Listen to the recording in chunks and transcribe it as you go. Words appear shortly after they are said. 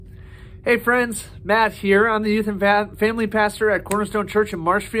Hey friends, Matt here. I'm the youth and family pastor at Cornerstone Church in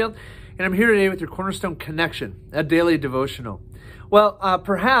Marshfield, and I'm here today with your Cornerstone Connection, a daily devotional. Well,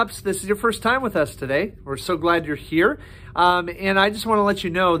 perhaps this is your first time with us today. We're so glad you're here. And I just want to let you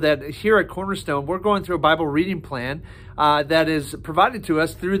know that here at Cornerstone, we're going through a Bible reading plan that is provided to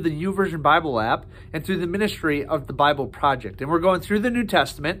us through the YouVersion Bible app and through the ministry of the Bible Project. And we're going through the New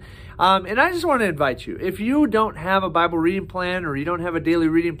Testament. And I just want to invite you, if you don't have a Bible reading plan or you don't have a daily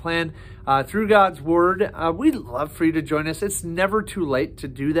reading plan through God's Word, we'd love for you to join us. It's never too late to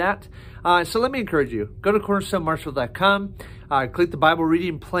do that. So let me encourage you. Go to cornerstonemarshall.com, click the Bible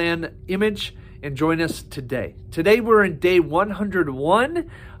reading plan image, and join us today. Today we're in day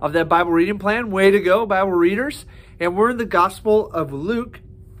 101 of that Bible reading plan. Way to go, Bible readers. And we're in the Gospel of Luke.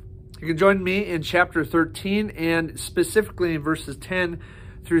 You can join me in chapter 13 and specifically in verses 10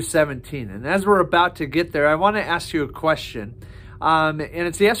 through 17. And as we're about to get there, I want to ask you a question. And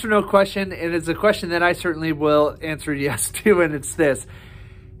it's a yes or no question, and it's a question that I certainly will answer yes to, and it's this.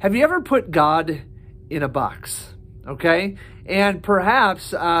 Have you ever put God in a box? Okay? And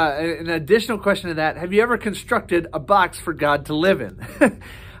perhaps an additional question to that, have you ever constructed a box for God to live in?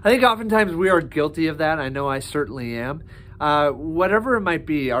 I think oftentimes we are guilty of that. I know I certainly am. Whatever it might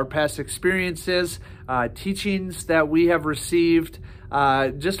be, our past experiences, teachings that we have received,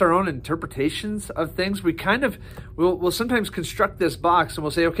 just our own interpretations of things, we'll sometimes construct this box and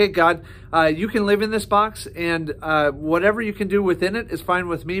we'll say, okay, God, you can live in this box and whatever you can do within it is fine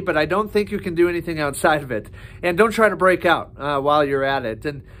with me, but I don't think you can do anything outside of it. And don't try to break out while you're at it.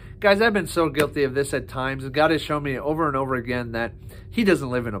 And guys, I've been so guilty of this at times, and God has shown me over and over again that He doesn't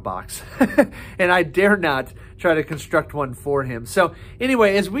live in a box. And I dare not try to construct one for Him. So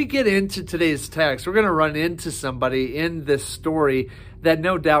anyway, as we get into today's text, we're going to run into somebody in this story that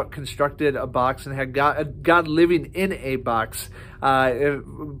no doubt constructed a box and had God living in a box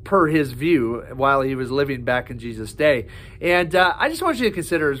per His view while He was living back in Jesus' day. And I just want you to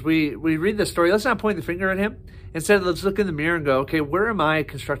consider as we read this story, let's not point the finger at Him. Instead, let's look in the mirror and go, okay, where am I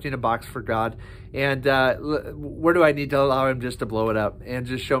constructing a box for God? And where do I need to allow Him just to blow it up and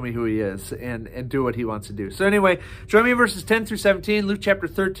just show me who He is and do what He wants to do? So anyway, join me in verses 10 through 17, Luke chapter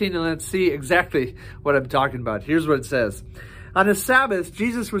 13, and let's see exactly what I'm talking about. Here's what it says. On the Sabbath,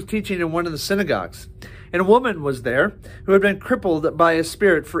 Jesus was teaching in one of the synagogues, and a woman was there who had been crippled by a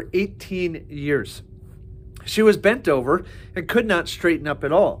spirit for 18 years. She was bent over and could not straighten up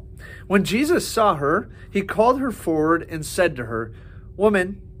at all. When Jesus saw her, He called her forward and said to her,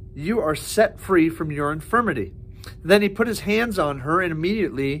 "Woman, you are set free from your infirmity." Then He put His hands on her, and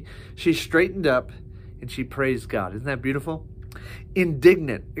immediately she straightened up and she praised God. Isn't that beautiful?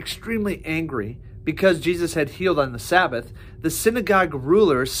 Indignant, extremely angry, because Jesus had healed on the Sabbath, the synagogue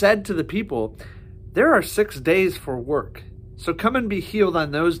ruler said to the people, "There are 6 days for work, so come and be healed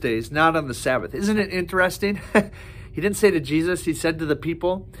on those days, not on the Sabbath." Isn't it interesting? He didn't say to Jesus, He said to the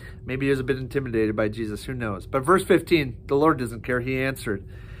people. Maybe he was a bit intimidated by Jesus, who knows? But verse 15, the Lord doesn't care. He answered,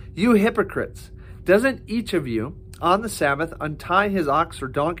 "You hypocrites, doesn't each of you on the Sabbath untie his ox or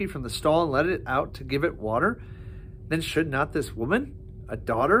donkey from the stall and let it out to give it water? Then should not this woman, a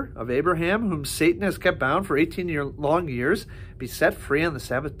daughter of Abraham, whom Satan has kept bound for 18 long years, be set free on the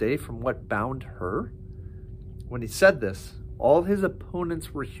Sabbath day from what bound her?" When He said this, all His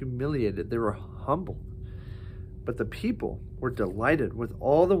opponents were humiliated. They were humbled. But the people were delighted with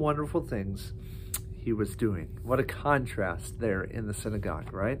all the wonderful things He was doing. What a contrast there in the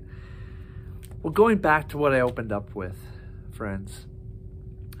synagogue, right? Well, going back to what I opened up with, friends,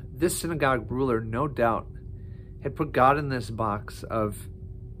 this synagogue ruler, no doubt, had put God in this box of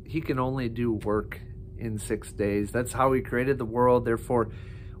He can only do work in 6 days. That's how He created the world. Therefore,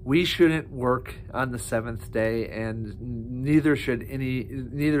 we shouldn't work on the seventh day, and neither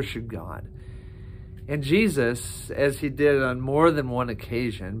should God. And Jesus, as He did on more than one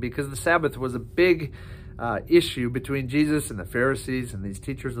occasion, because the Sabbath was a big issue between Jesus and the Pharisees and these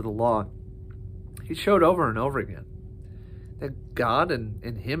teachers of the law, He showed over and over again that God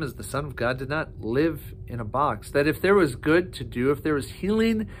and Him as the Son of God did not live in a box. That if there was good to do, if there was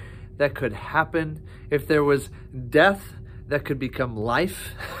healing that could happen, if there was death that could become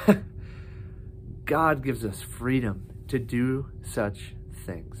life, God gives us freedom to do such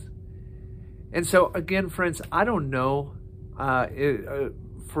things. And so, again, friends, I don't know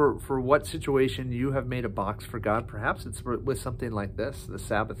for what situation you have made a box for God. Perhaps it's with something like this, the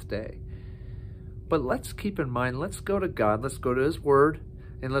Sabbath day. But let's keep in mind, let's go to God, let's go to His Word,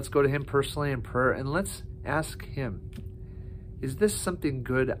 and let's go to Him personally in prayer, and let's ask Him, is this something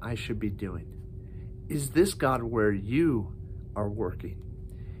good I should be doing? Is this, God, where You are working?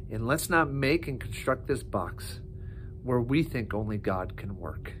 And let's not make and construct this box where we think only God can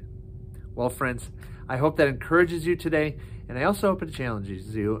work. Well, friends, I hope that encourages you today, and I also hope it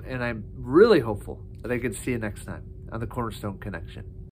challenges you, and I'm really hopeful that I can see you next time on the Cornerstone Connection.